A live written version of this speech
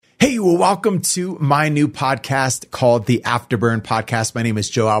Hey, well, welcome to my new podcast called the Afterburn podcast. My name is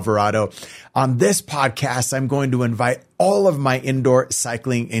Joe Alvarado. On this podcast, I'm going to invite all of my indoor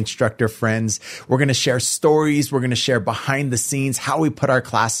cycling instructor friends. We're going to share stories. We're going to share behind the scenes, how we put our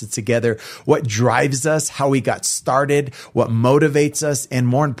classes together, what drives us, how we got started, what motivates us, and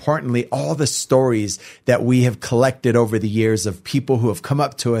more importantly, all the stories that we have collected over the years of people who have come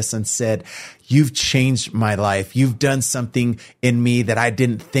up to us and said, "You've changed my life. You've done something in me that I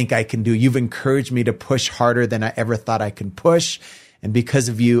didn't think I can do. You've encouraged me to push harder than I ever thought I can push. And because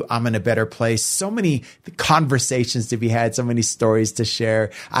of you, I'm in a better place." So many conversations to be had, so many stories to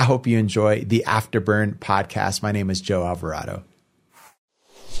share. I hope you enjoy the Afterburn podcast. My name is Joe Alvarado.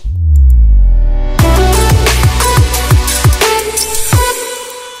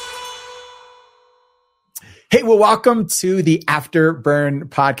 Hey, well, welcome to the Afterburn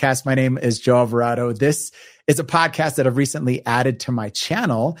podcast. My name is Joe Alvarado. This is a podcast that I've recently added to my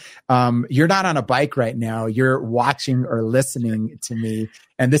channel. You're not on a bike right now. You're watching or listening to me.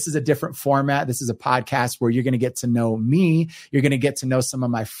 And this is a different format. This is a podcast where you're going to get to know me. You're going to get to know some of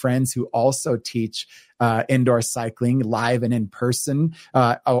my friends who also teach indoor cycling live and in person.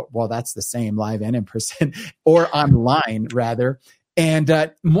 Well, that's the same, live and in person, or online rather. And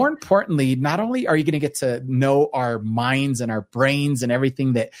more importantly, not only are you going to get to know our minds and our brains and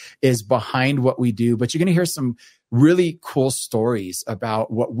everything that is behind what we do, but you're going to hear some really cool stories about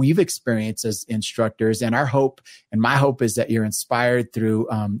what we've experienced as instructors. And our hope and my hope is that you're inspired through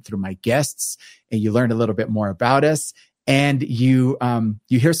my guests and you learn a little bit more about us. And you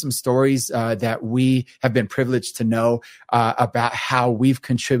hear some stories that we have been privileged to know about how we've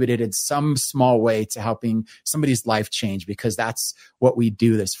contributed in some small way to helping somebody's life change, because that's what we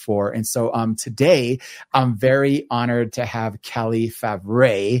do this for. And so today, I'm very honored to have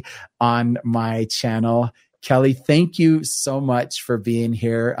KellyFavret on my channel. Kelly, thank you so much for being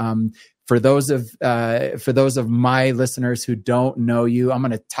here. For those of my listeners who don't know you, I'm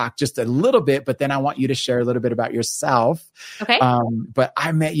going to talk just a little bit, but then I want you to share a little bit about yourself. Okay. But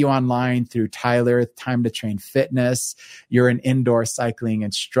I met you online through Tyler, Time to Train Fitness. You're an indoor cycling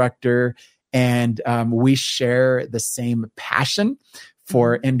instructor, and we share the same passion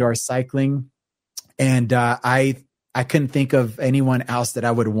for indoor cycling. And I couldn't think of anyone else that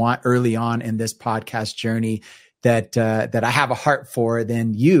I would want early on in this podcast journey that I have a heart for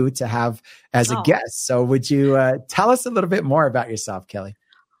than you to have as a guest. So would you tell us a little bit more about yourself, Kelly?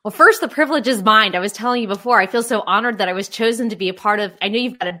 Well, first, the privilege is mine. I was telling you before, I feel so honored that I was chosen to be a part of, I know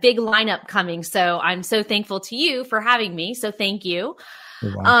you've got a big lineup coming, so I'm so thankful to you for having me. So thank you.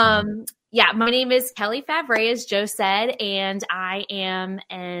 Yeah, my name is KellyFavret, as Joe said, and I am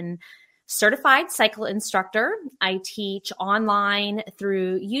an certified cycle instructor. I teach online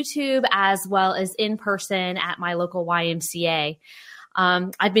through YouTube as well as in person at my local YMCA.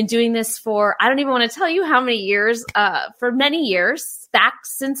 I've been doing this for, I don't even want to tell you how many years, for many years,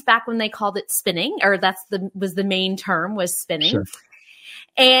 since back when they called it spinning, or was the main term, was spinning. Sure.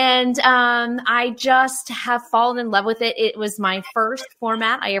 And I just have fallen in love with it. It was my first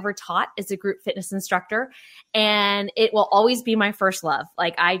format I ever taught as a group fitness instructor, and it will always be my first love.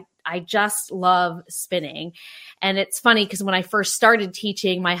 Like I just love spinning. And it's funny because when I first started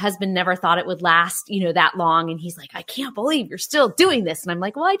teaching, my husband never thought it would last, that long. And he's like, "I can't believe you're still doing this." And I'm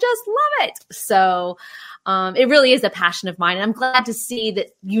like, "Well, I just love it." So it really is a passion of mine. And I'm glad to see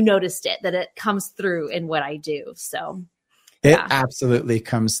that you noticed it, that it comes through in what I do. So it absolutely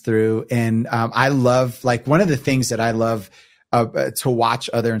comes through. And I love, like, one of the things that I love to watch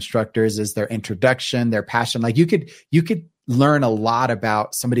other instructors is their introduction, their passion. Like you could learn a lot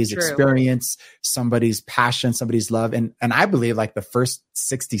about somebody's experience, somebody's passion, somebody's love. And I believe like the first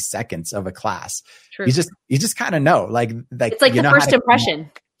 60 seconds of a class, you just kind of know, like it's like the first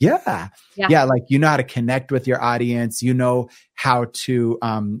impression. Yeah. Like, you know how to connect with your audience. You know how to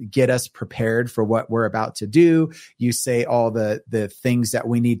get us prepared for what we're about to do. You say all the things that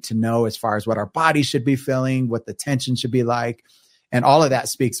we need to know as far as what our body should be feeling, what the tension should be like. And all of that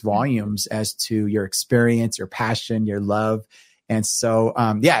speaks volumes as to your experience, your passion, your love. And so,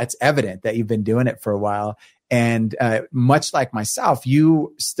 it's evident that you've been doing it for a while. And much like myself,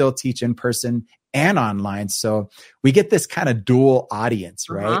 you still teach in person and online. So we get this kind of dual audience,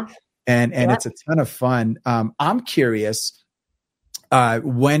 right? And it's a ton of fun. I'm curious,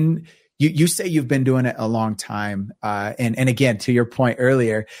 when you say you've been doing it a long time. And again, to your point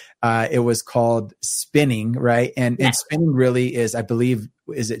earlier, it was called spinning, right? And spinning really is, I believe,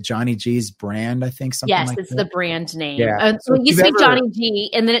 is it Johnny G's brand? I think something like that. Yes, it's the brand name. Yeah. So you see Johnny G,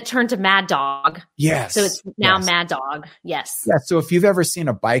 and then it turned to Mad Dog. Yes. So it's now Mad Dog. Yes. Yeah. So if you've ever seen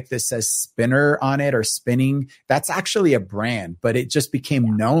a bike that says spinner on it or spinning, that's actually a brand, but it just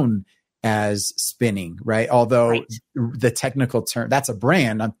became known as spinning, right? Although the technical term, that's a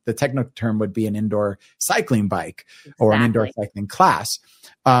brand. The technical term would be an indoor cycling bike or an indoor cycling class.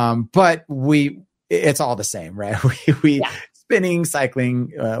 But it's all the same, right? We spinning,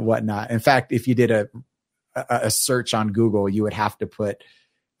 cycling, whatnot. In fact, if you did a search on Google, you would have to put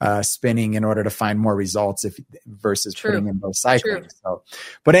spinning in order to find more results versus putting in both cycling. So,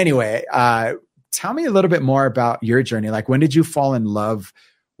 but anyway, tell me a little bit more about your journey. Like, when did you fall in love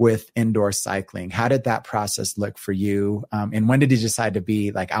with indoor cycling? How did that process look for you? And when did you decide to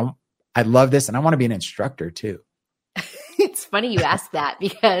be like, I love this and I want to be an instructor too? It's funny you asked that,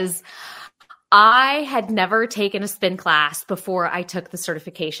 because I had never taken a spin class before I took the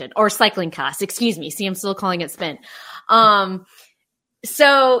certification, or cycling class, excuse me. See, I'm still calling it spin.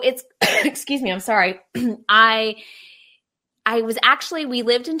 So it's, excuse me, I'm sorry. I was actually, we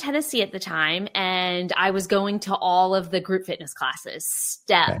lived in Tennessee at the time, and I was going to all of the group fitness classes,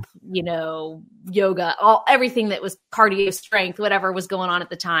 step, yoga, everything that was cardio, strength, whatever was going on at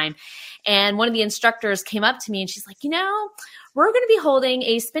the time. And one of the instructors came up to me and she's like, we're going to be holding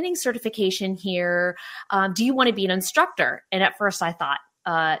a spinning certification here. Do you want to be an instructor? And at first I thought,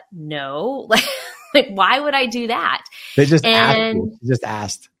 no, like, why would I do that? They just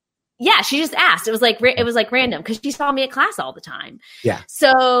asked. Yeah, she just asked. It was like random, because she saw me at class all the time. Yeah.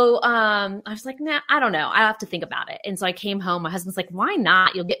 So I was like, nah, I don't know. I have to think about it. And so I came home. My husband's like, why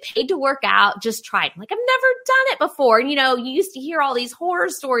not? You'll get paid to work out. Just try it. I'm like, I've never done it before. And, you used to hear all these horror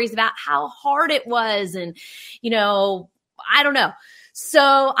stories about how hard it was. And, I don't know.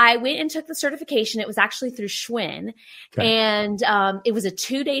 So I went and took the certification. It was actually through Schwinn. Okay. And it was a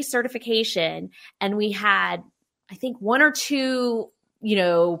 2-day certification. And we had, I think, 1 or 2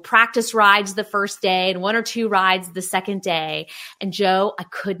 practice rides the first day and 1 or 2 rides the second day. And Joe, I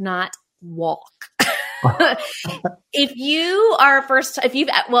could not walk.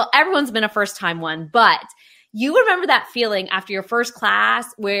 Everyone's been a first time one, but you remember that feeling after your first class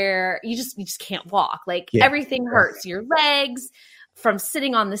where you just can't walk. Like everything hurts, your legs from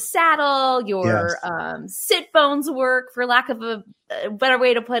sitting on the saddle, your sit bones work, for lack of a better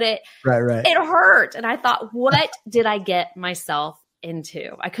way to put it. Right. It hurt. And I thought, what did I get myself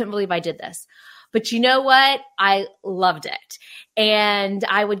into? I couldn't believe I did this. But you know what? I loved it. And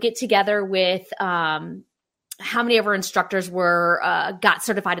I would get together with how many of our instructors got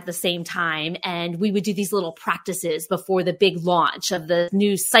certified at the same time. And we would do these little practices before the big launch of the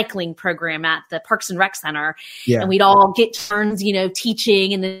new cycling program at the Parks and Rec Center. Yeah. And we'd all get turns,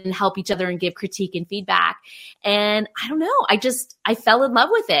 teaching, and then help each other and give critique and feedback. And I don't know, I fell in love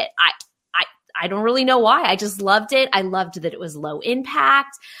with it. I don't really know why. I just loved it. I loved that it was low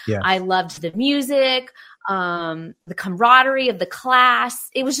impact. Yeah. I loved the music, the camaraderie of the class.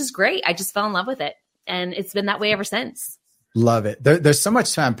 It was just great. I just fell in love with it. And it's been that way ever since. Love it. There's so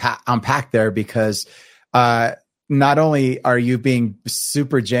much to unpack there, because not only are you being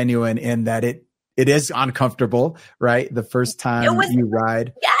super genuine in that it is uncomfortable, right? The first time you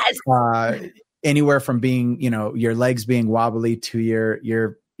ride. Yes. Anywhere from being, your legs being wobbly to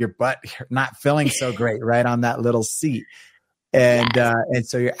your butt not feeling so great, right, on that little seat. And and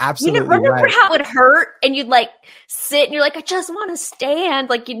so you're absolutely remember right. how it hurt, and you'd like sit and you're like, I just want to stand.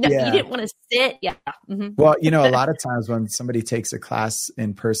 Like, you didn't want to sit. Yeah. Mm-hmm. Well, a lot of times when somebody takes a class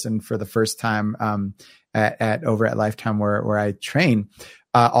in person for the first time over at Lifetime where I train,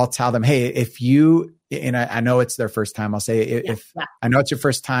 I'll tell them, hey, if you, and I know it's their first time, I'll say, I know it's your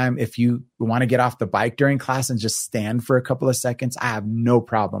first time, if you want to get off the bike during class and just stand for a couple of seconds, I have no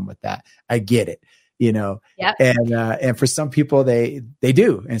problem with that. I get it. Yep. And for some people they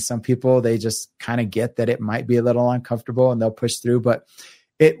do. And some people, they just kind of get that it might be a little uncomfortable and they'll push through. But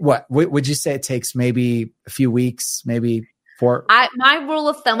what would you say it takes? Maybe a few weeks, maybe 4? My rule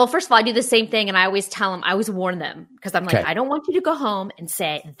of thumb, well, first of all, I do the same thing. And I always tell them, I always warn them, because I'm like, I don't want you to go home and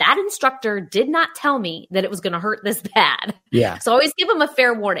say that instructor did not tell me that it was going to hurt this bad. Yeah. So I always give them a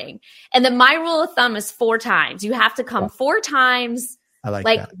fair warning. And then my rule of thumb is 4 times. You have to come 4 times. I like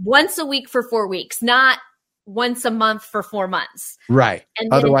that. Once a week for 4 weeks, not once a month for 4 months. Right.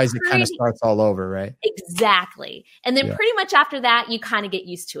 And otherwise it kind of starts all over, right? Exactly. And then pretty much after that, you kind of get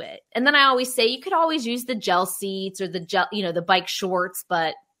used to it. And then I always say, you could always use the gel seats or the gel, the bike shorts,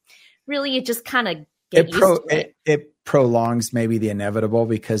 but really it just kind of get used to it. It prolongs maybe the inevitable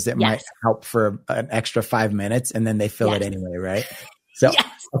because it might help for an extra 5 minutes and then they feel it anyway, right? So,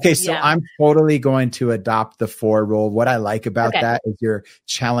 okay. So I'm totally going to adopt the 4 rule. What I like about that is you're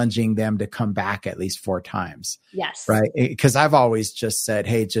challenging them to come back at least 4 times. Yes. Right. Because I've always just said,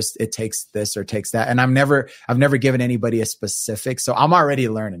 hey, it takes this or takes that. And I've never given anybody a specific. So I'm already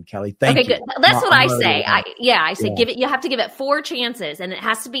learning, Kelly. Thank you. Good. That's what I say. I say give it, you have to give it 4 chances, and it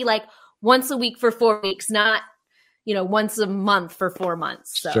has to be like once a week for 4 weeks, not, once a month for 4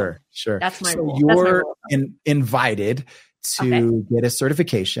 months. So sure. That's my rule. You're invited to get a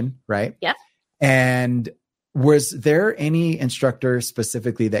certification, right? Yep. And was there any instructor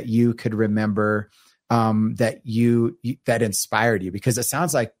specifically that you could remember that inspired you? Because it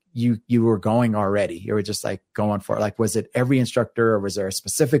sounds like you were going already. You were just like going for it. Like, was it every instructor or was there a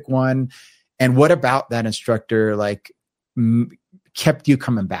specific one? And what about that instructor kept you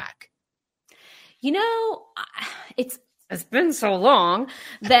coming back? It's been so long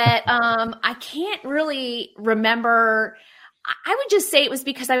that I can't really remember. I would just say it was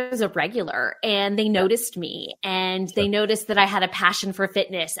because I was a regular and they noticed me and they noticed that I had a passion for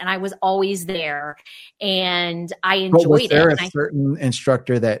fitness and I was always there and I enjoyed it. Was there a certain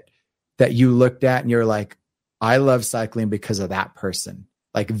instructor that you looked at and you're like, I love cycling because of that person?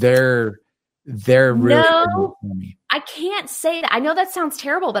 Like they're really no, I can't say that. I know that sounds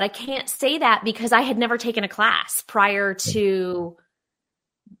terrible, but I can't say that because I had never taken a class prior to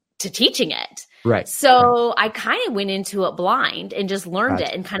teaching it. Right. So I kind of went into it blind and just learned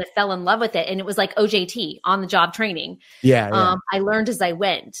it and kind of fell in love with it. And it was like OJT, on the job training. Yeah. I learned as I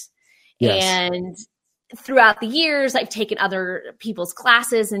went. Yes. And throughout the years, I've taken other people's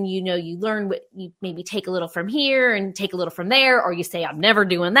classes and, you learn what you maybe take a little from here and take a little from there, or you say, I'm never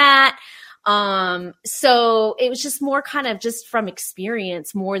doing that. So it was just more kind of just from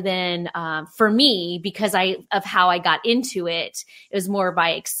experience more than, for me, because of how I got into it. It was more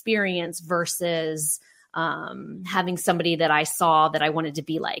by experience versus, having somebody that I saw that I wanted to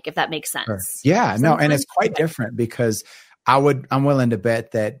be like, if that makes sense. Sure. Yeah, no. And it's quite different because I'm willing to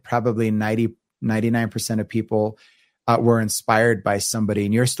bet that probably 99% of people were inspired by somebody,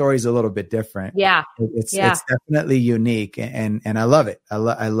 and your story is a little bit different. Yeah. It's definitely unique. And I love it. I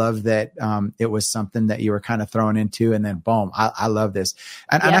love that, it was something that you were kind of thrown into and then boom, I love this.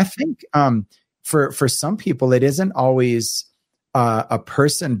 And I think, for some people, it isn't always, a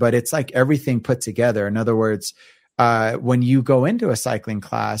person, but it's like everything put together. In other words, when you go into a cycling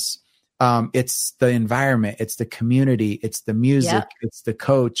class, it's the environment, it's the community, it's the music, it's the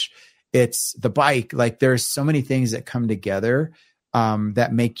coach, it's the bike. Like there's so many things that come together,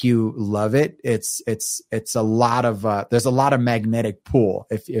 that make you love it. It's a lot of, there's a lot of magnetic pull,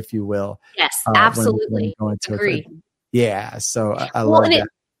 if you will. Yes, absolutely. Agreed. Yeah. So I love that.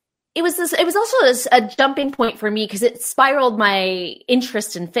 It was also a jumping point for me because it spiraled my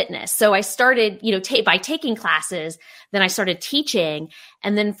interest in fitness. So I started, by taking classes, then I started teaching.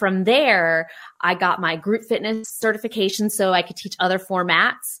 And then from there, I got my group fitness certification so I could teach other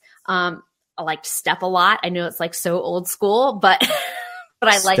formats. I liked step a lot. I know it's like so old school, but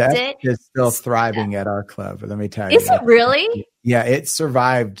I liked it. It's still thriving at our club. Let me tell you. Is it really? Yeah, it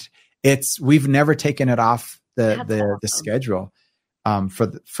survived. We've never taken it off the schedule.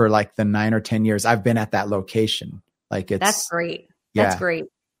 For like the 9 or 10 years I've been at that location. That's great. Yeah. That's great.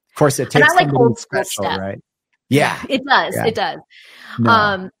 Of course it takes like old school special, step. Right? Yeah. It does. Yeah. It does.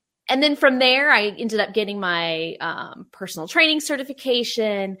 No. And then from there, I ended up getting my personal training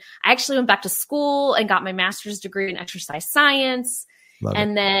certification. I actually went back to school and got my master's degree in exercise science.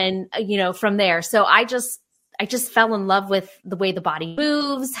 Then, from there, so I just fell in love with the way the body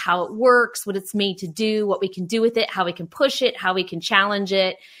moves, how it works, what it's made to do, what we can do with it, how we can push it, how we can challenge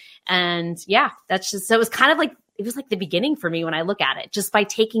it. And so it was kind of like, it was like the beginning for me when I look at it. Just by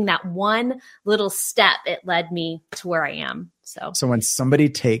taking that one little step, it led me to where I am. So when somebody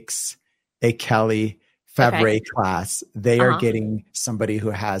takes a KellyFavret class, they are getting somebody who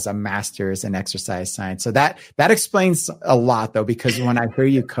has a master's in exercise science. So that explains a lot though, because when I hear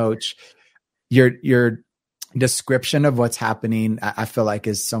you coach, your description of what's happening, I feel like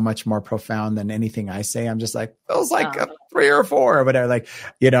is so much more profound than anything I say. I'm just like, feels like a 3 or 4 or whatever. Like,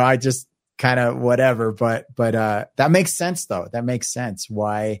 I just kind of whatever, but that makes sense though. That makes sense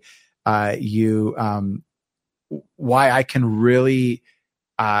why why I can really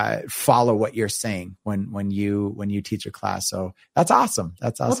follow what you're saying when you teach a class. So that's awesome.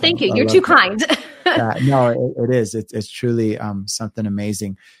 That's awesome. Well, thank you. You're too kind. No, it is. It's truly something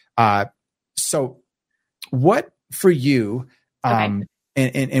amazing. So what for you, and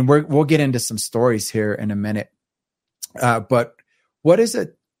we'll get into some stories here in a minute. But what is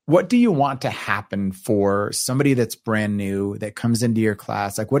it what do you want to happen for somebody that's brand new that comes into your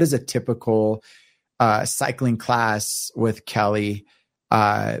class? Like, what is a typical cycling class with Kelly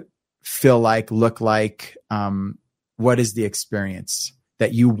feel like, look like? What is the experience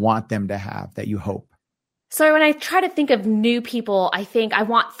that you want them to have, that you hope? So when I try to think of new people,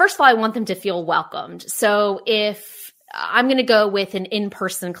 first of all, I want them to feel welcomed. So if I'm going to go with an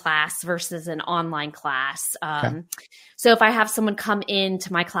in-person class versus an online class. Okay. So if I have someone come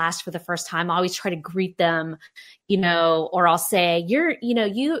into my class for the first time, I always try to greet them, or I'll say,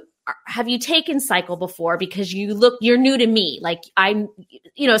 have you taken cycle before? Because you're new to me. Like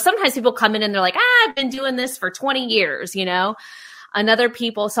sometimes people come in and they're like, I've been doing this for 20 years, and other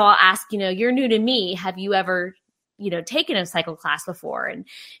people. So I'll ask, you're new to me. Have you ever, taken a cycle class before? And,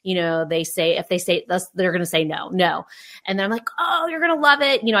 they say, if they say this, they're going to say no. And then I'm like, oh, you're going to love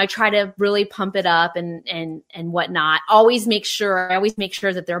it. I try to really pump it up and whatnot. I always make sure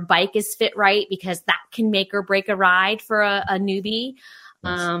that their bike is fit right, because that can make or break a ride for a newbie.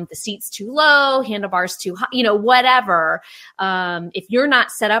 The seat's too low, handlebars too high, whatever. If you're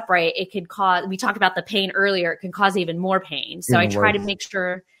not set up right, it could cause, we talked about the pain earlier, it can cause even more pain. So I try to make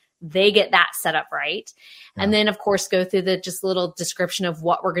sure they get that set up right. Yeah. And then of course, go through the just little description of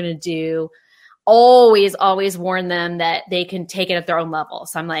what we're going to do. Always warn them that they can take it at their own level.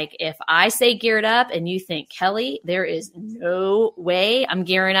 So I'm like, if I say geared up and you think, Kelly, there is no way I'm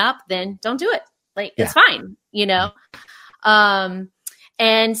gearing up, then don't do it. Like, it's fine,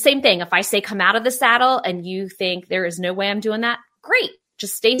 And same thing, if I say come out of the saddle and you think there is no way I'm doing that, great.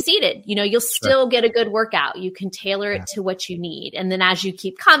 Just stay seated. You'll still get a good workout. You can tailor it to what you need. And then as you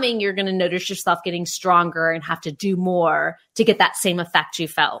keep coming, you're going to notice yourself getting stronger and have to do more to get that same effect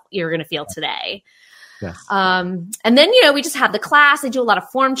you're going to feel today. Yes. And then, we just have the class. I do a lot of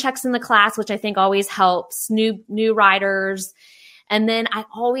form checks in the class, which I think always helps new riders. And then I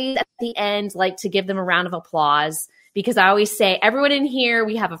always at the end like to give them a round of applause, because I always say, everyone in here,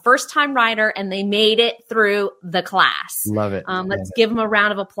 we have a first-time rider and they made it through the class. Love it. Let's give them a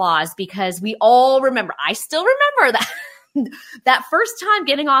round of applause, because we all remember, I still remember that first time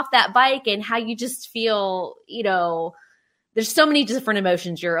getting off that bike and how you just feel, there's so many different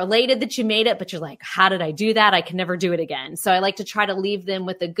emotions. You're elated that you made it, but you're like, how did I do that? I can never do it again. So I like to try to leave them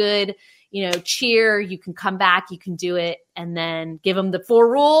with a good, cheer. You can come back, you can do it, and then give them the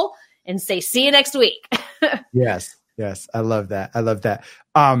 4 rule and say, see you next week. Yes. I love that. I love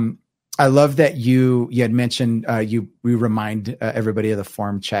that you had mentioned, we remind everybody of the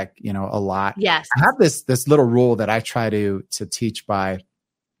form check, a lot. Yes. I have this little rule that I try to teach by,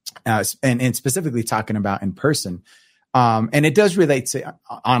 and specifically talking about in person. And it does relate to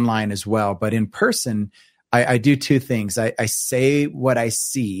online as well, but in person, I do 2 things. I say what I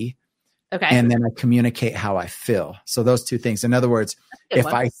see. Okay. And then I communicate how I feel. So those 2 things. In other words, if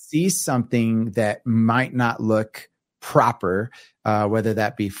I see something that might not look proper, whether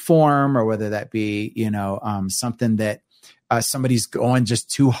that be form or whether that be, something that somebody's going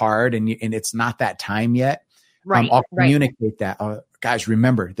just too hard and it's not that time yet, I'll communicate that. Oh, guys,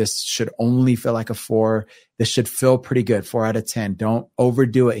 remember, this should only feel like a 4. This should feel pretty good, 4 out of 10. Don't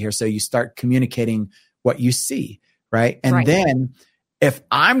overdo it here. So you start communicating what you see, right? And then if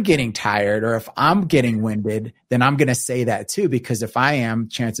I'm getting tired or if I'm getting winded, then I'm going to say that too, because if I am,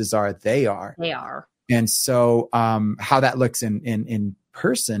 chances are they are. And so how that looks in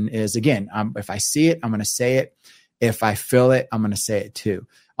person is, again, if I see it, I'm going to say it. If I feel it, I'm going to say it too.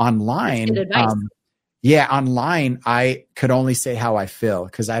 Online, online, I could only say how I feel,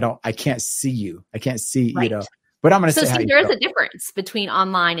 because I can't see you. I can't see, but I'm going to say how you feel. So there's a difference between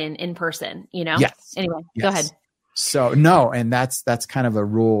online and in person, Yes. Anyway, go ahead. So no, and that's kind of a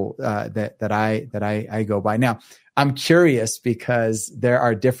rule that I go by. Now, I'm curious because there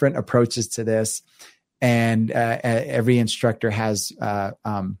are different approaches to this, and every instructor has, I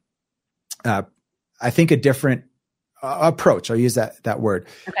think, a different approach. I'll use that word.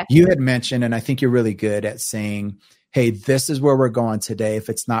 Okay. You had mentioned, and I think you're really good at saying, "Hey, this is where we're going today. If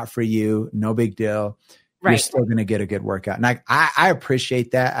it's not for you, no big deal. You're still going to get a good workout." And I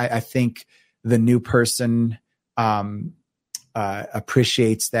appreciate that. I think the new person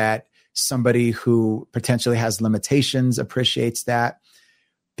appreciates that. Somebody who potentially has limitations appreciates that.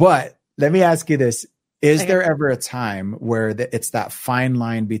 But let me ask you this. Is there ever a time where it's that fine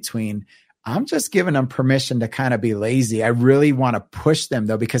line between, I'm just giving them permission to kind of be lazy. I really want to push them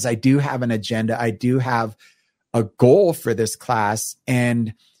though, because I do have an agenda. I do have a goal for this class,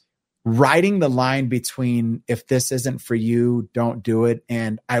 and riding the line between, if this isn't for you, don't do it,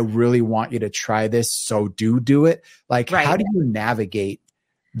 and I really want you to try this, so do it. Like, how do you navigate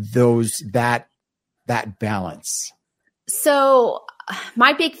that balance? So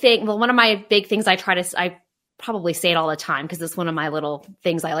my big thing, well, one of my big things I probably say it all the time because it's one of my little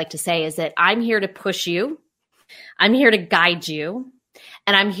things I like to say is that I'm here to push you. I'm here to guide you,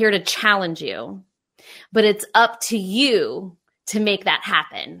 and I'm here to challenge you, but it's up to you to make that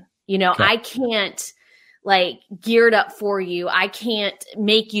happen. Okay. I can't gear it up for you. I can't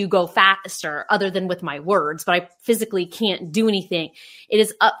make you go faster other than with my words, but I physically can't do anything. It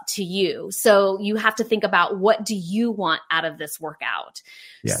is up to you. So you have to think about, what do you want out of this workout?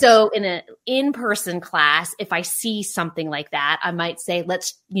 Yes. So in an in-person class, if I see something like that, I might say,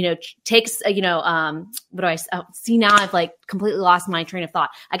 let's, take, what do I see now? I've completely lost my train of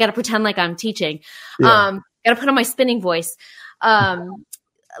thought. I got to pretend like I'm teaching. Got to put on my spinning voice.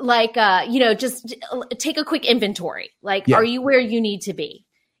 Just take a quick inventory. Are you where you need to be?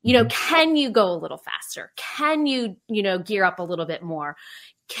 Can you go a little faster? Can you, gear up a little bit more?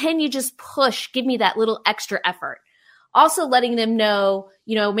 Can you just push, give me that little extra effort? Also letting them know,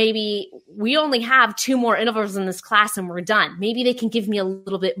 maybe we only have 2 more intervals in this class and we're done. Maybe they can give me a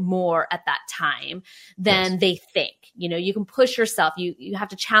little bit more at that time than they think. You can push yourself. You have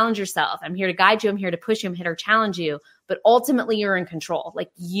to challenge yourself. I'm here to guide you. I'm here to push you. I'm here to challenge you. But ultimately, you're in control.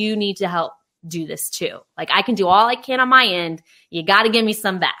 You need to help do this too. I can do all I can on my end. You got to give me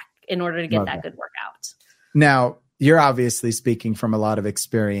some back in order to get that good workout. Now, you're obviously speaking from a lot of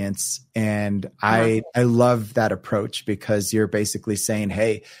experience, and I love that approach because you're basically saying,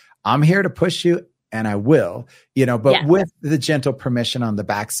 hey, I'm here to push you and I will, but with the gentle permission on the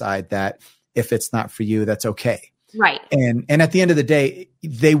backside that if it's not for you, that's okay. Right. And at the end of the day,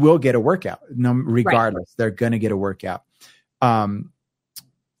 they will get a workout regardless. Right. They're going to get a workout.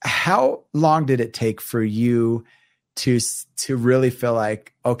 How long did it take for you to really feel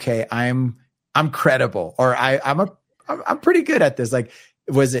like, okay, I'm credible, or I'm pretty good at this?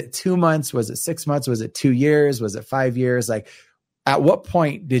 Was it 2 months? Was it 6 months? Was it 2 years? Was it 5 years? At what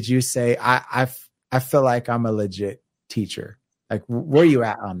point did you say, I feel like I'm a legit teacher? Where are you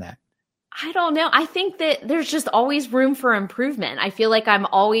at on that? I don't know. I think that there's just always room for improvement. I feel like I'm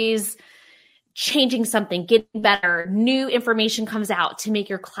always changing something, getting better. New information comes out to make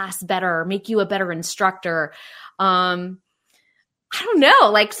your class better, make you a better instructor. I don't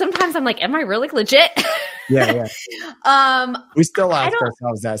know. Sometimes I'm am I really legit? Yeah. We still ask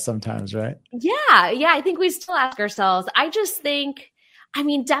ourselves that sometimes, right? Yeah. I think we still ask ourselves. I just think,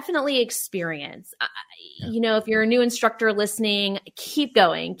 definitely experience. If you're a new instructor listening, keep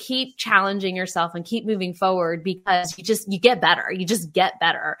going, keep challenging yourself and keep moving forward because you get better. You just get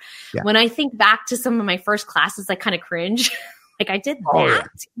better. Yeah. When I think back to some of my first classes, I kind of cringe. I did that,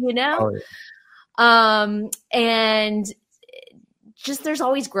 and just, there's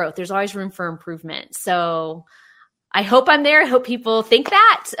always growth. There's always room for improvement. So I hope I'm there. I hope people think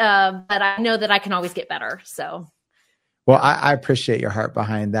that, but I know that I can always get better. So. Well, I appreciate your heart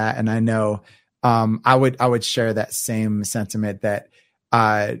behind that. And I know I would share that same sentiment that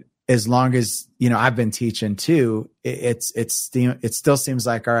as long as, I've been teaching too, it still seems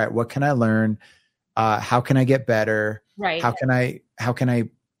like, all right, what can I learn? How can I get better? Right. How can I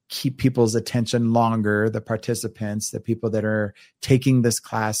keep people's attention longer, the participants, the people that are taking this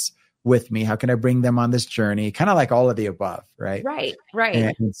class with me? How can I bring them on this journey? Kind of like all of the above, right? Right.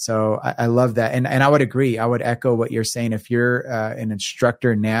 And so I love that. And I would agree. I would echo what you're saying. If you're an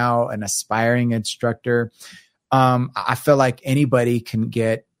instructor now, an aspiring instructor, I feel like anybody can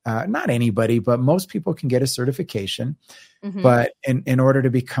get, not anybody, but most people can get a certification. Mm-hmm. But in order to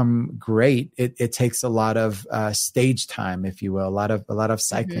become great, it takes a lot of stage time, if you will, a lot of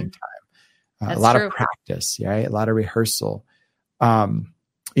cycling time, a lot of practice, right? A lot of rehearsal. And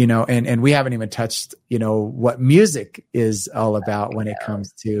we haven't even touched, what music is all about when it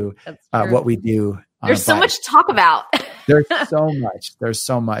comes to what we do. There's so much to talk about. There's so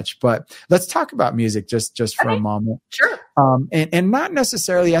much, but let's talk about music just for a moment. Sure. And not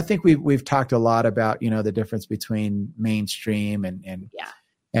necessarily, I think we've talked a lot about, the difference between mainstream and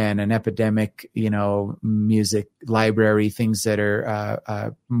an epidemic, music library, things that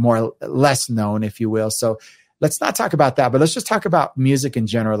are less known, if you will. So let's not talk about that, but let's just talk about music in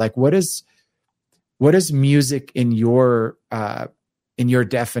general. What is music in your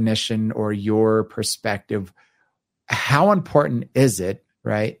definition or your perspective? How important is it,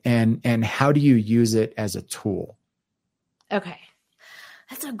 right? And how do you use it as a tool? Okay.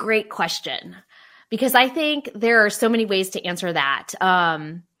 That's a great question because I think there are so many ways to answer that.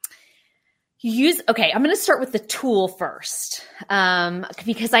 I'm going to start with the tool first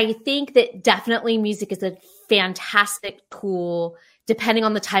because I think that definitely music is a fantastic tool depending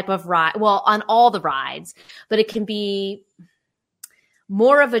on the type of ride, on all the rides, but it can be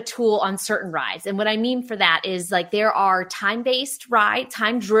more of a tool on certain rides. And what I mean for that is like there are time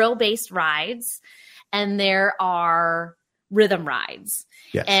drill based rides, and there are rhythm rides.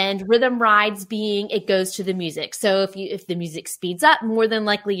 Yes. And rhythm rides being it goes to the music. So if the music speeds up, more than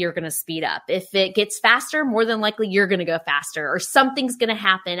likely you're going to speed up. If it gets faster, more than likely you're going to go faster, or something's going to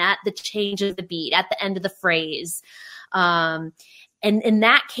happen at the change of the beat, at the end of the phrase. And in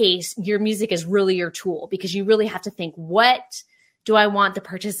that case, your music is really your tool, because you really have to think, what do I want the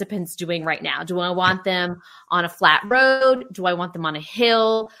participants doing right now? Do I want them on a flat road? Do I want them on a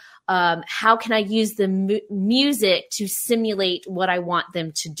hill? How can I use the music to simulate what I want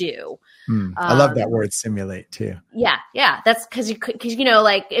them to do? I love that word, simulate, too. Yeah. That's because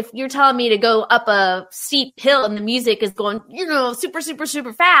like if you're telling me to go up a steep hill and the music is going, super, super,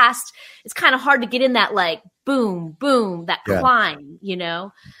 super fast, it's kind of hard to get in that like boom, boom, that climb,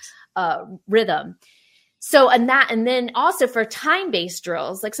 rhythm. So, and then also for time-based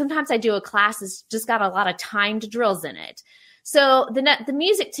drills, like sometimes I do a class that's just got a lot of timed drills in it. So the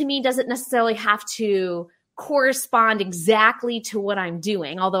music to me doesn't necessarily have to correspond exactly to what I'm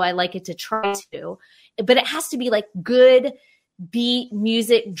doing, although I like it to try to, but it has to be like good beat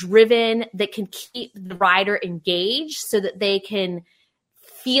music driven that can keep the rider engaged so that they can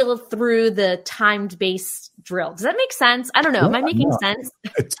feel through the timed based drill. Does that make sense? I don't know. Am I making sense?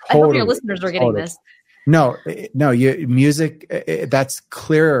 Totally, I hope your listeners are getting this. No, music, that's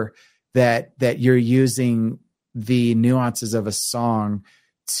clear that you're using the nuances of a song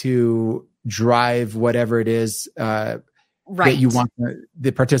to drive whatever it is that you want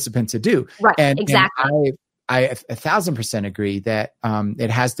the participant to do. Right, and exactly. And I 1,000% agree that it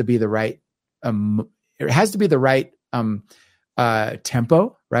has to be the right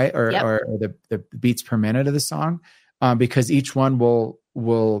tempo, right? Or the beats per minute of the song, because each one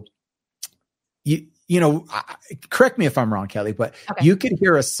will correct me if I'm wrong, Kelly, but you could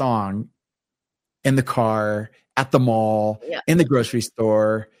hear a song in the car, at the mall, in the grocery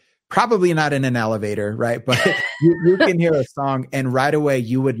store, probably not in an elevator, right? But you can hear a song and right away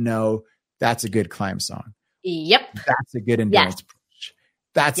you would know that's a good climb song. Yep. That's a good endurance push.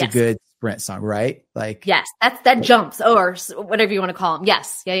 That's a good sprint song, right? Like, yes, that jumps or whatever you want to call them.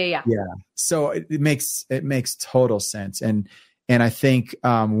 Yes. Yeah. Yeah. So it makes total sense. And I think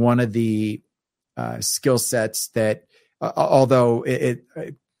one of the skill sets that, although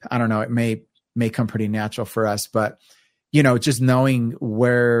I don't know, it may come pretty natural for us, but just knowing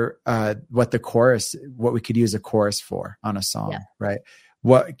where what we could use a chorus for on a song, right?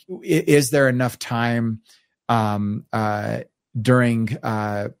 What is there enough time during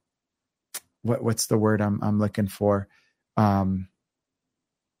what's the word I'm looking for?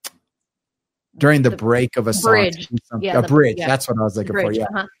 During the break of a song, bridge. A bridge. That's what I was looking for. Yeah.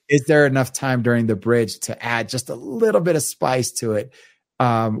 Uh-huh. Is there enough time during the bridge to add just a little bit of spice to it?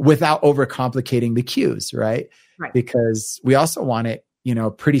 Without overcomplicating the cues, right? Because we also want it,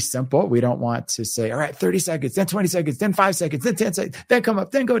 pretty simple. We don't want to say, all right, 30 seconds, then 20 seconds, then 5 seconds, then 10 seconds, then come up,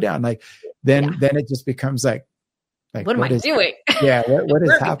 then go down. Then it just becomes like what am I doing? Yeah. What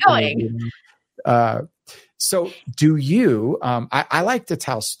is happening? So do you, I like to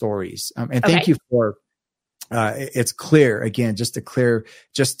tell stories. And thank you for, it's clear again, just to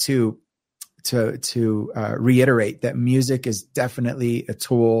reiterate that music is definitely a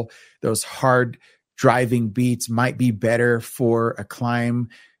tool. Those hard driving beats might be better for a climb.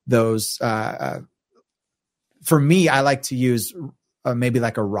 Those, for me, I like to use maybe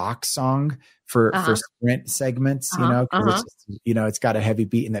like a rock song for sprint segments, because it's got a heavy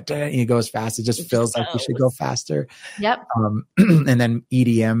beat and it goes fast. It just feels like we should go faster. Yep. And then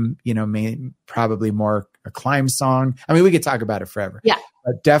EDM, probably more a climb song. I mean, we could talk about it forever. Yeah.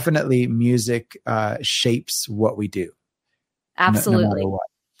 But definitely music shapes what we do. Absolutely. No matter what.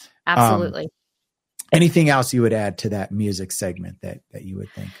 Absolutely. Anything else you would add to that music segment that you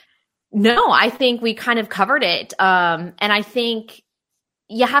would think? No, I think we kind of covered it. And I think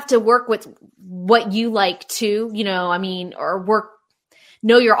you have to work with what you like too, know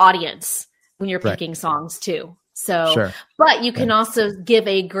your audience when you're picking songs too. So, but you can also give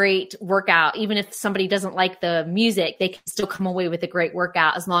a great workout, even if somebody doesn't like the music, they can still come away with a great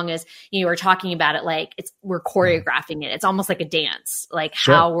workout as long as you are talking about it like we're choreographing it. It's almost like a dance, like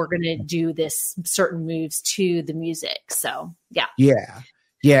how we're going to do this certain moves to the music. So, yeah.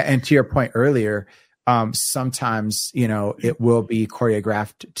 Yeah. And to your point earlier, sometimes, it will be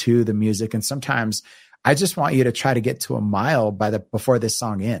choreographed to the music. And sometimes I just want you to try to get to a mile before this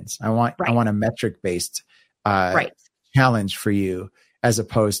song ends. I want a metric based challenge for you, as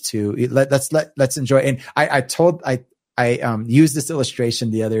opposed to let's enjoy. And I used this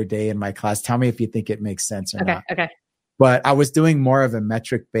illustration the other day in my class. Tell me if you think it makes sense or not. Okay. but I was doing more of a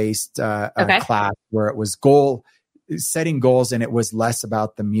metric based class where it was setting goals, and it was less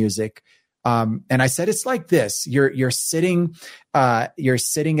about the music. And I said, it's like this, you're sitting at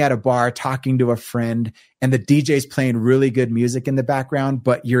a bar talking to a friend, and the DJ's playing really good music in the background,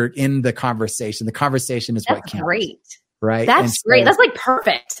 but you're in the conversation. The conversation is what counts. Great. Right. That's great. That's like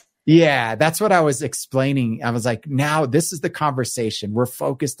perfect. Yeah. That's what I was explaining. I was like, now this is the conversation. We're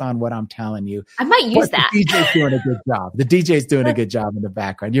focused on what I'm telling you. I might use that. The DJ's doing a good job. The DJ's doing a good job in the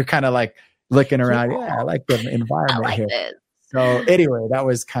background. You're kind of like looking around. Yeah, I like the environment here. This. So anyway, that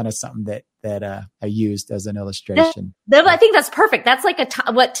was kind of something that I used as an illustration. I think that's perfect. That's like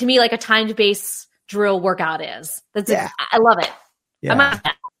what to me, like a timed-based drill workout is. I love it. Yeah.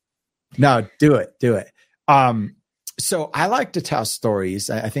 No, do it. So I like to tell stories.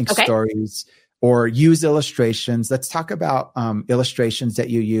 I think stories or use illustrations. Let's talk about illustrations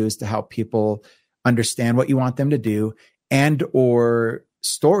that you use to help people understand what you want them to do, and or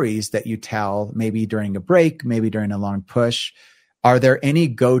stories that you tell maybe during a break, maybe during a long push. Are there any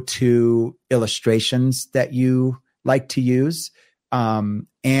go-to illustrations that you like to use?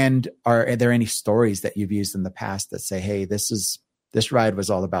 And are there any stories that you've used in the past that say, hey, this ride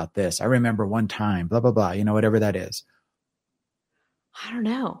was all about this. I remember one time, blah, blah, blah, whatever that is. I don't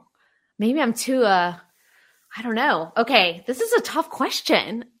know. Maybe I'm too, I don't know. Okay. This is a tough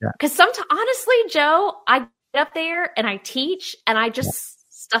question. Because sometimes, honestly, Joe, I get up there and I teach and I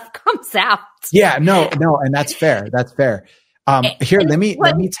just, stuff comes out. Yeah, no. And that's fair. That's fair. Here, let me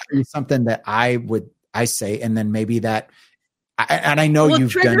tell you something that I say, and then maybe that, and I know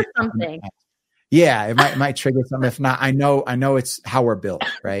you've done something. Yeah, it might trigger something. If not, I know it's how we're built,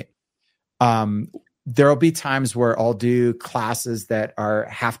 right? There'll be times where I'll do classes that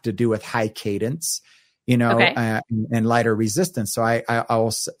have to do with high cadence, and lighter resistance. So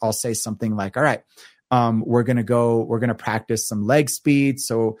I'll say something like, all right, we're going to practice some leg speed.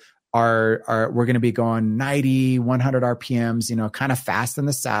 So we're going to be going 90, 100 RPMs, kind of fast in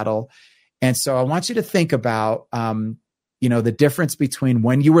the saddle. And so I want you to think about, the difference between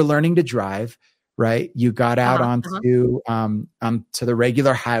when you were learning to drive, right? You got out onto the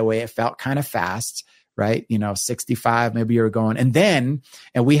regular highway. It felt kind of fast, right? 65, maybe you were going. And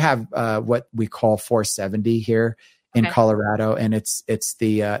we have what we call 470 here in Colorado. And it's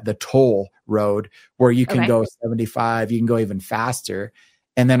the toll road where you can go 75, you can go even faster.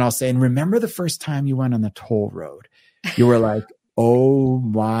 And then I'll say, and remember the first time you went on the toll road, you were like, oh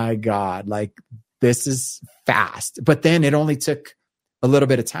my God, like this is fast. But then it only took a little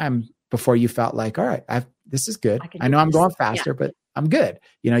bit of time before you felt like, all right, this is good. I know I'm going faster, but I'm good.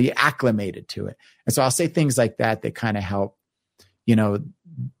 You acclimated to it. And so I'll say things like that kind of help, the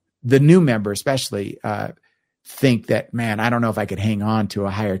new member, especially, think that, man, I don't know if I could hang on to a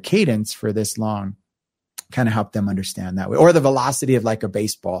higher cadence for this long. Kind of help them understand that way. Or the velocity of like a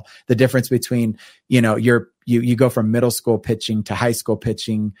baseball, the difference between, you go from middle school pitching to high school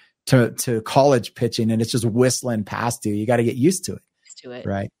pitching to college pitching, and it's just whistling past you. You got to get used to it.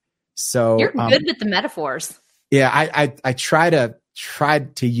 Right. So you're good with the metaphors. Yeah. I try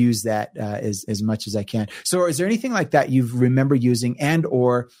to use that as much as I can. So is there anything like that you remember using, and,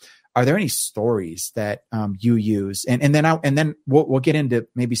 or are there any stories that you use? And then we'll get into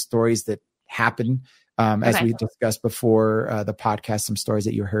maybe stories that happen as we discussed before the podcast, some stories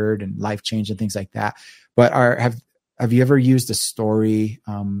that you heard and life change and things like that. But have you ever used a story,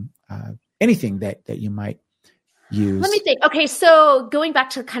 anything that you might use? Let me think. Okay. So going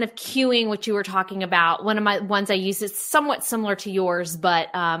back to kind of cueing what you were talking about, one of my ones I use is somewhat similar to yours, but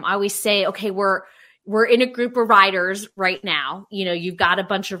I always say, okay, we're in a group of riders right now. You've got a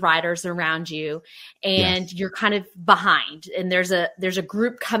bunch of riders around you and you're kind of behind, and there's a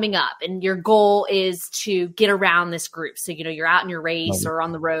group coming up, and your goal is to get around this group. So, you're out in your race or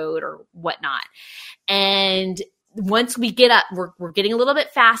on the road or whatnot. And once we get up, we're getting a little bit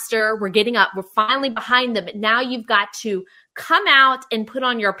faster. We're getting up. We're finally behind them. But now you've got to come out and put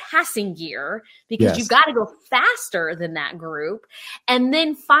on your passing gear because you've got to go faster than that group. And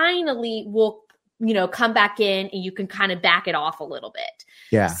then finally we'll come back in and you can kind of back it off a little bit.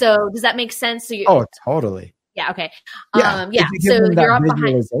 Yeah. So does that make sense? So totally. Yeah. Okay. Yeah. So you're up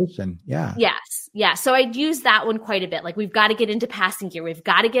behind. Yeah. Yes. Yeah. So I'd use that one quite a bit. Like, we've got to get into passing gear. We've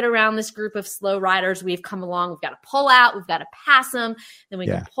got to get around this group of slow riders. We've come along. We've got to pull out. We've got to pass them. Then we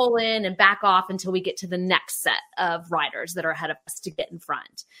can pull in and back off until we get to the next set of riders that are ahead of us to get in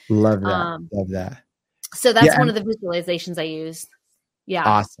front. Love that. Love that. So that's one of the visualizations I use.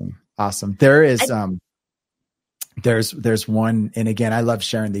 Yeah. Awesome. There is, there's one, and again, I love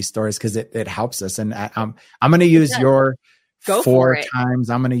sharing these stories because it helps us. And I'm going to use your Go 4 for it.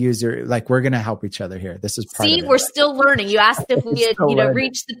 times. I'm going to use we're going to help each other here. This is part of it. We're still learning. You asked if we had,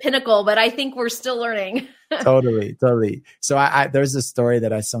 reached the pinnacle, but I think we're still learning. Totally. So there's a story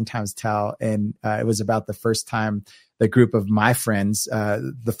that I sometimes tell, and it was about the first time the group of my friends,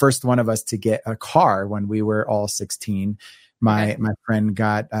 the first one of us to get a car when we were all 16. My friend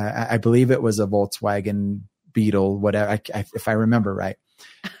got, I believe it was a Volkswagen Beetle, whatever, if I remember right.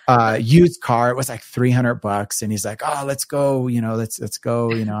 Used car. It was like $300, and he's like, "Oh, let's go. Let's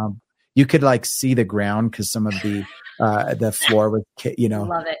go. You could like see the ground because some of the floor was,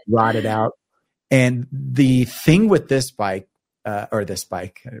 Love it. rotted out." And the thing with this bike, we're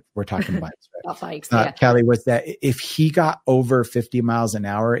talking bikes, right? Not bikes, yeah. Kelly, was that if he got over 50 miles an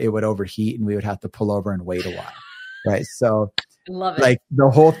hour, it would overheat, and we would have to pull over and wait a while, right? So. Love it. Like the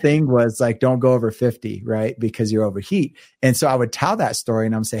whole thing was like, don't go over 50, right? Because you overheat. And so I would tell that story,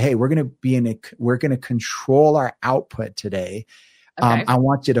 and I'm saying, hey, we're going to control our output today. Okay. I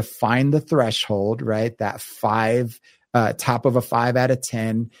want you to find the threshold, right? That 5, top of a 5 out of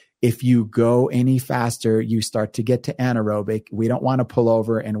 10. If you go any faster, you start to get to anaerobic. We don't want to pull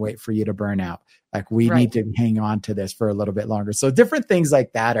over and wait for you to burn out. Like we need to hang on to this for a little bit longer. So different things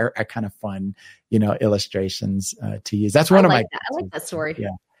like that are kind of fun, illustrations to use. That's one of my. I like that story. Yeah,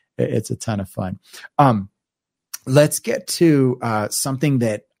 it's a ton of fun. Let's get to something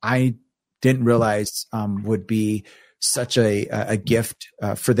that I didn't realize would be such a gift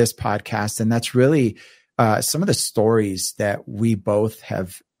for this podcast, and that's really some of the stories that we both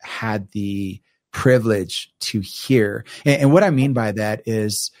have had the privilege to hear. And what I mean by that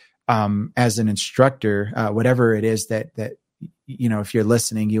is, as an instructor, whatever it is that if you're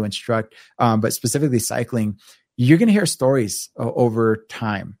listening, you instruct, but specifically cycling, you're going to hear stories over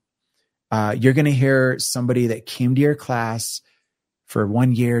time. You're going to hear somebody that came to your class for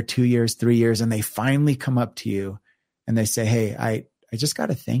 1 year, 2 years, 3 years, and they finally come up to you and they say, "Hey, I just got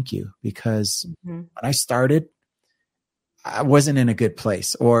to thank you because when I started, I wasn't in a good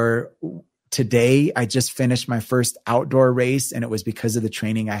place," or "Today, I just finished my first outdoor race, and it was because of the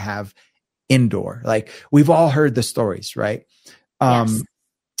training I have indoor." Like we've all heard the stories, right? Yes.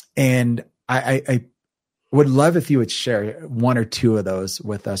 And I would love if you would share 1 or 2 of those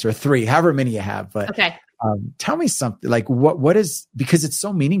with us, or 3, however many you have. But tell me something like what is, because it's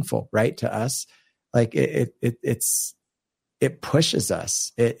so meaningful, right, to us. Like it pushes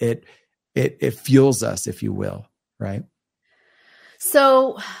us. It fuels us, if you will, right?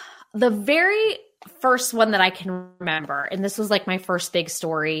 So the very first one that I can remember, and this was like my first big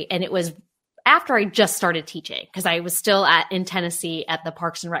story, and it was after I just started teaching, because I was still in Tennessee at the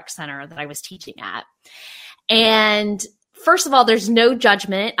Parks and Rec Center that I was teaching at. And first of all, there's no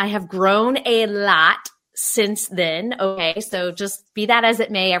judgment. I have grown a lot since then. Okay. So just be that as it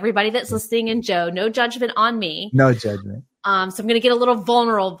may, everybody that's listening, and Joe, no judgment on me. No judgment. So I'm going to get a little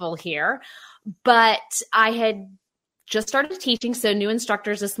vulnerable here, but I had just started teaching. So new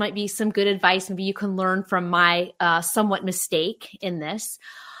instructors, this might be some good advice. Maybe you can learn from my somewhat mistake in this.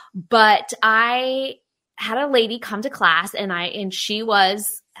 But I had a lady come to class, and she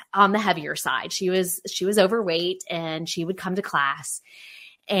was on the heavier side. She was overweight, and she would come to class.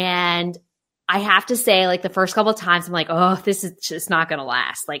 And I have to say, like the first couple of times, I'm like, oh, this is just not going to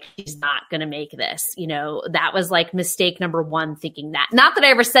last. Like she's not going to make this. That was like mistake number 1, thinking that. Not that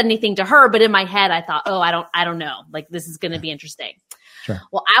I ever said anything to her, but in my head, I thought, oh, I don't know. Like this is going to be interesting. Sure.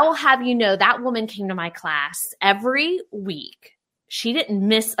 Well, I will have you know that woman came to my class every week. She didn't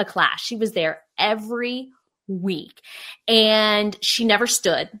miss a class. She was there every week, and she never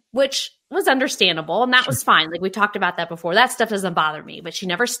stood, which was understandable. And that was fine. Like we talked about that before. That stuff doesn't bother me, but she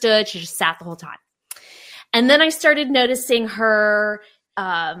never stood. She just sat the whole time. And then I started noticing her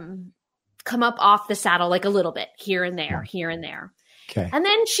come up off the saddle like a little bit here and there, here and there. Okay. And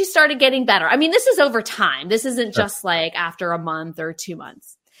then she started getting better. I mean, this is over time. This isn't just like after a month or 2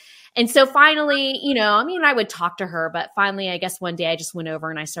 months. And so finally, I would talk to her, but finally, I guess one day I just went over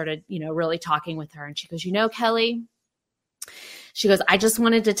and I started, really talking with her. And she goes, Kelly, she goes, I just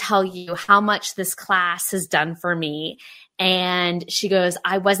wanted to tell you how much this class has done for me. And she goes,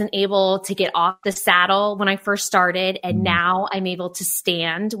 I wasn't able to get off the saddle when I first started. And now I'm able to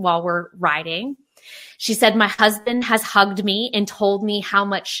stand while we're riding. She said, my husband has hugged me and told me how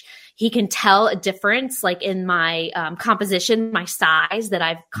much he can tell a difference, like in my composition, my size, that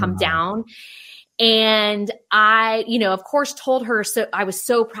I've come down. And I, of course, told her, so I was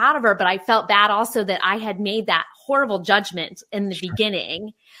so proud of her, but I felt bad also that I had made that horrible judgment in the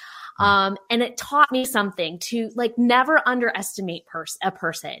beginning. And it taught me something to like never underestimate a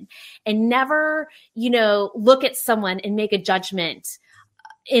person, and never, look at someone and make a judgment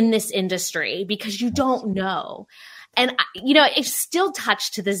in this industry, because you don't know. And, it's still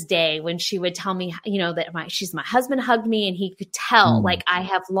touched to this day when she would tell me, that my husband hugged me and he could tell like I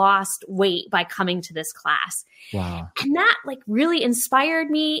have lost weight by coming to this class. Wow. And that like really inspired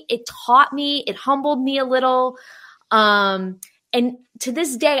me. It taught me, it humbled me a little. And to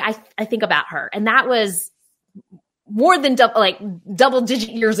this day, I think about her, and that was more than double digit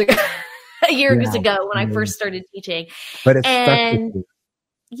years ago, years ago when I first started teaching. But it's stuck with you.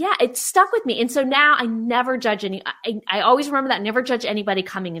 Yeah, it stuck with me. And so now I never judge I always remember that, never judge anybody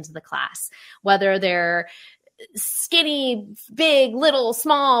coming into the class, whether they're skinny, big, little,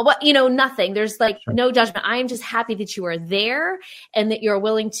 small, nothing. There's no judgment. I am just happy that you are there and that you're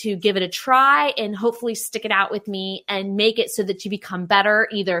willing to give it a try and hopefully stick it out with me and make it so that you become better,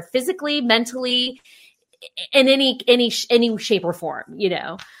 either physically, mentally, in any shape or form,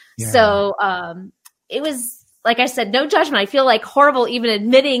 Yeah. So, it was, like I said, no judgment. I feel like horrible even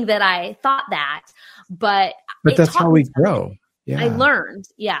admitting that I thought that, but that's how we grow. Yeah. I learned.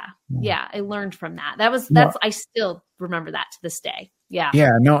 Yeah. I learned from that. I still remember that to this day. Yeah.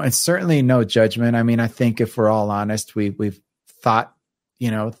 Yeah. No, it's certainly no judgment. I mean, I think if we're all honest, we've thought,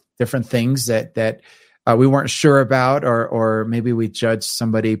 different things that we weren't sure about, or maybe we judged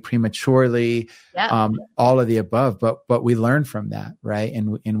somebody prematurely, all of the above, but we learn from that. Right.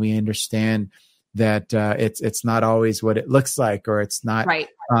 And we understand that it's not always what it looks like, or it's not, right.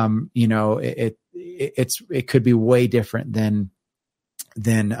 It could be way different than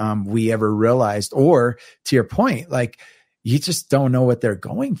we ever realized. Or to your point, like you just don't know what they're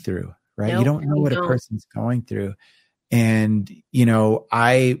going through, right? Nope, you don't know what a person's going through. And,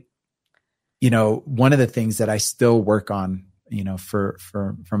 one of the things that I still work on,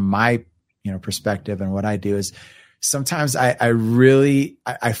 from my, perspective and what I do is, sometimes I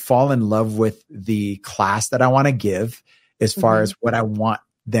fall in love with the class that I want to give as far as what I want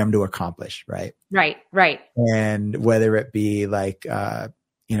them to accomplish. Right. Right. And whether it be like,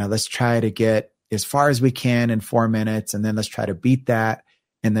 let's try to get as far as we can in 4 minutes. And then let's try to beat that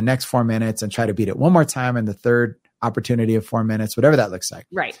in the next 4 minutes and try to beat it one more time in the third opportunity of 4 minutes, whatever that looks like.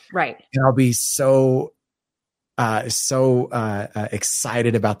 Right. And I'll be so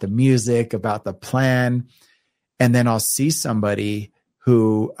excited about the music, about the plan. And then I'll see somebody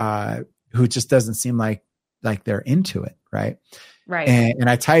who just doesn't seem like they're into it. Right. Right. And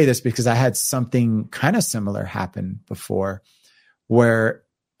I tell you this because I had something kind of similar happen before, where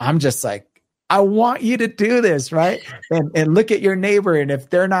I'm just like, I want you to do this. Right. And look at your neighbor. And if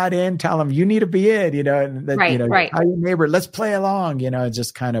they're not in, tell them you need to be in, right. Tell your neighbor, let's play along,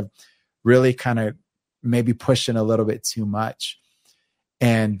 just kind of really kind of maybe pushing a little bit too much.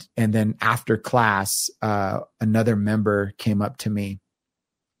 And then after class, another member came up to me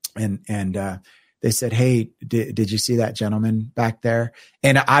and they said, "Hey, did you see that gentleman back there?"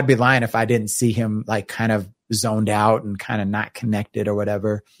 And I'd be lying if I didn't see him like kind of zoned out and kind of not connected or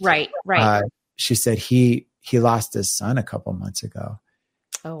whatever. Right. She said he lost his son a couple months ago.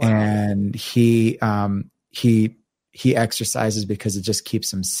 Oh, wow. And he exercises because it just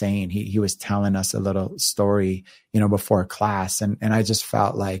keeps him sane. He was telling us a little story, before class. And I just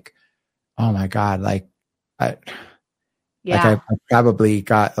felt like, oh my God, I probably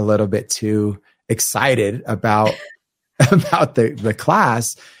got a little bit too excited about the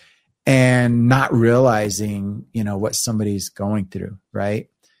class and not realizing, what somebody's going through. Right.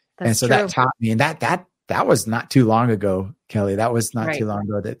 And so that taught me, and that was not too long ago, Kelly. That was not too long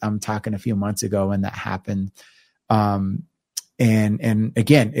ago. That I'm talking a few months ago when that happened. And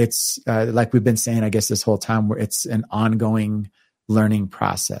again, it's like we've been saying, I guess this whole time, where it's an ongoing learning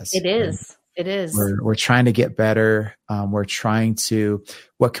process. It is. It is. We're trying to get better. We're trying to,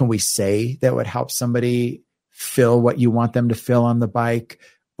 what can we say that would help somebody feel what you want them to feel on the bike,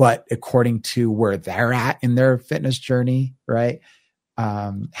 but according to where they're at in their fitness journey, right?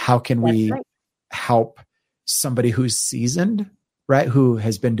 How can we help somebody who's seasoned, right? Who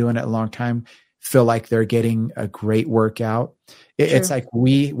has been doing it a long time, feel like they're getting a great workout. It's like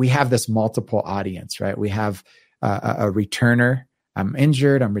we have this multiple audience, right? We have a returner. I'm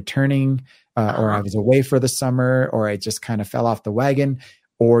injured, I'm returning, or I was away for the summer, or I just kind of fell off the wagon.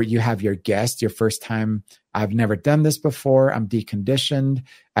 Or you have your guest, your first time, I've never done this before, I'm deconditioned,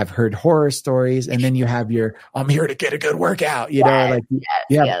 I've heard horror stories. And then you have I'm here to get a good workout, you have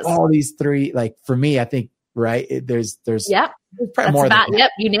all these three, like for me, I think, right? There's probably more than that.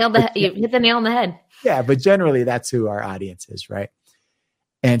 You hit the nail on the head. Yeah. But generally that's who our audience is. Right.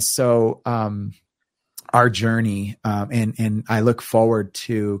 And so, our journey, and I look forward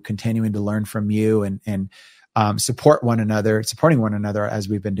to continuing to learn from you and supporting one another as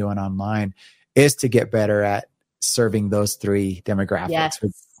we've been doing online, is to get better at serving those three demographics.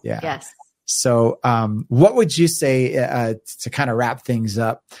 Yes. So, what would you say, to kind of wrap things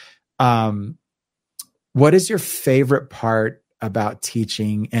up? What is your favorite part about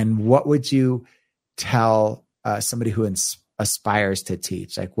teaching, and what would you tell somebody who aspires to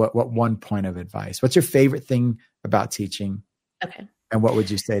teach? Like what one point of advice? What's your favorite thing about teaching? Okay. And what would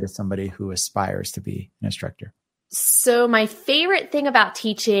you say to somebody who aspires to be an instructor? So my favorite thing about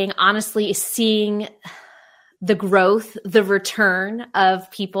teaching, honestly, is seeing the growth, the return of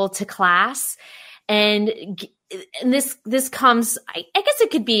people to class. And this comes, I guess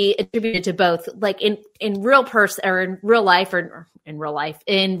it could be attributed to both, like in real person or in real life or in real life,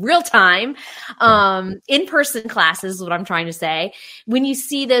 in real time, in-person classes is what I'm trying to say. When you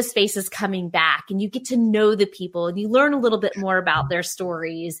see those faces coming back and you get to know the people and you learn a little bit more about their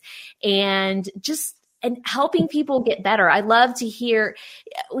stories and helping people get better. I love to hear,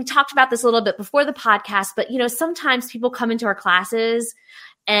 we talked about this a little bit before the podcast, but sometimes people come into our classes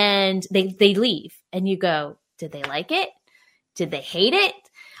and they leave and you go, did they like it? Did they hate it?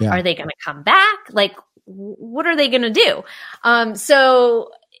 Yeah. Are they going to come back? Like, what are they going to do? So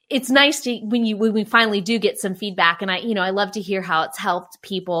it's nice to, when we finally do get some feedback, and I love to hear how it's helped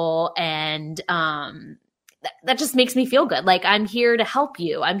people. And, that just makes me feel good. Like, I'm here to help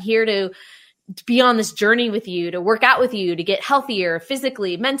you. I'm here to be on this journey with you, to work out with you, to get healthier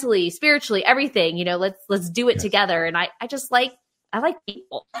physically, mentally, spiritually, everything, let's do it together. And I like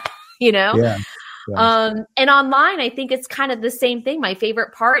people, Yeah. Yeah. And online, I think it's kind of the same thing. My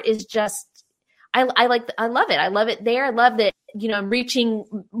favorite part is just, I love it. I love it there. I love that, I'm reaching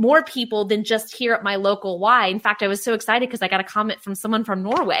more people than just here at my local Y. In fact, I was so excited because I got a comment from someone from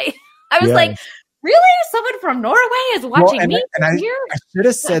Norway. I was like, really? Someone from Norway is watching me here? I should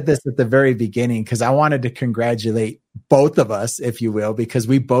have said this at the very beginning because I wanted to congratulate both of us, if you will, because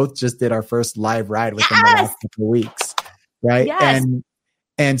we both just did our first live ride within the last couple of weeks. Right. Yes.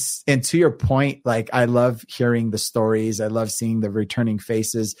 And to your point, like, I love hearing the stories. I love seeing the returning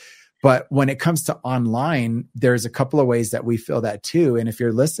faces. But when it comes to online, there's a couple of ways that we feel that too. And if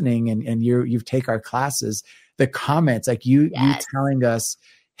you're listening and you take our classes, the comments, like you telling us,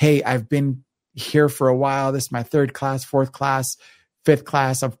 hey, I've been here for a while. This is my third class, fourth class, fifth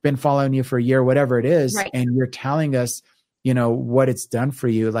class. I've been following you for a year, whatever it is. Right. And you're telling us, what it's done for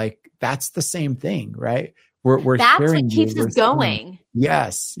you. Like, that's the same thing, right? We're that's hearing what keeps us going.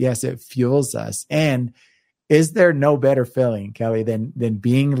 Yes. It fuels us. And is there no better feeling, Kelly, than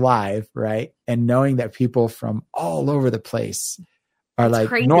being live, right? And knowing that people from all over the place are like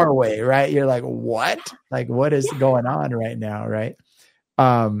crazy. Norway, right? You're like, what? Like, what is going on right now, right?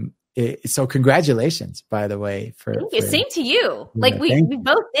 So congratulations, by the way. Thank you. Same to you. Like, we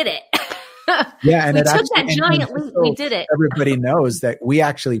both did it. Yeah, and we took that giant leap. We did it. Everybody knows that we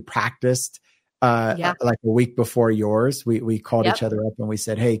actually practiced like a week before yours. We called each other up and we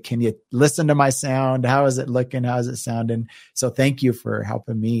said, hey, can you listen to my sound? How is it looking? How is it sounding? So thank you for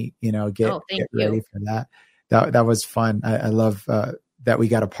helping me, get ready for that. That was fun. I love that we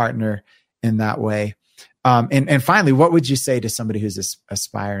got a partner in that way. And finally, what would you say to somebody who's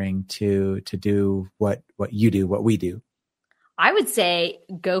aspiring to do what you do, what we do? I would say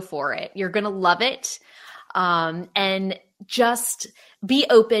go for it. You're going to love it. And just be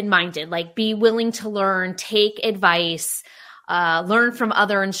open-minded, like be willing to learn, take advice, learn from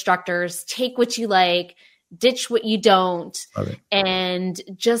other instructors, take what you like, ditch what you don't, and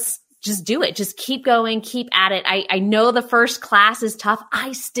just do it. Just keep going, keep at it. I know the first class is tough.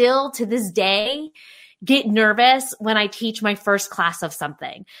 I still, to this day, get nervous when I teach my first class of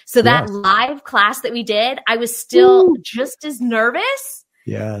something. So that live class that we did, I was still just as nervous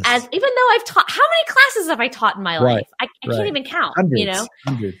as, even though I've taught, how many classes have I taught in my life? I can't even count,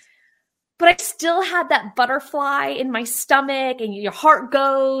 Hundreds. But I still had that butterfly in my stomach and your heart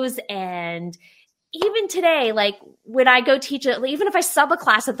goes. And even today, like when I go teach it, even if I sub a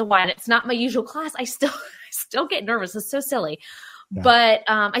class at the Y and it's not my usual class, I still get nervous. It's so silly. Yeah. But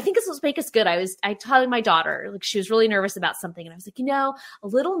I think this will make us good. I told my daughter, like, she was really nervous about something. And I was like, a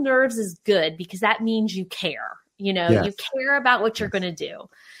little nerves is good because that means you care. You care about what you're going to do.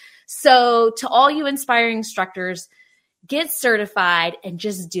 So to all you inspiring instructors, get certified and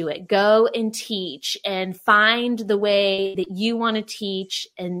just do it. Go and teach and find the way that you want to teach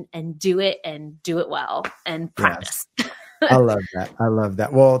and do it well and practice. Yes. I love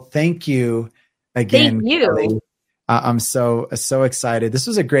that. Well, thank you again. Thank you. Kelly. I'm so excited. This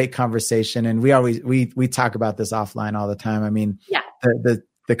was a great conversation. And we talk about this offline all the time. I mean,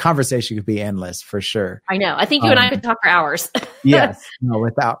 the conversation could be endless for sure. I know. I think you and I could talk for hours. Yes, no,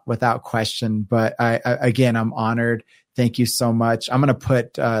 without question. But I'm honored. Thank you so much. I'm going to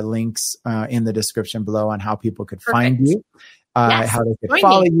put links in the description below on how people could find you. how they can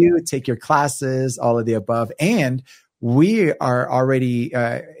follow you, take your classes, all of the above. And we are already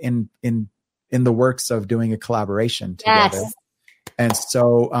in the works of doing a collaboration together. Yes. And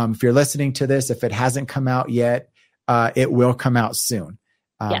so if you're listening to this, if it hasn't come out yet, it will come out soon.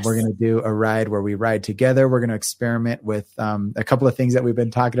 We're going to do a ride where we ride together. We're going to experiment with a couple of things that we've been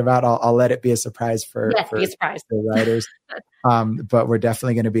talking about. I'll let it be a surprise for riders. But we're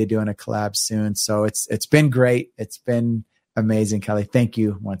definitely going to be doing a collab soon. So it's been great. It's been amazing, Kelly. Thank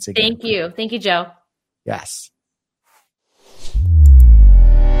you once again. Thank you. Thank you, Joe. Yes.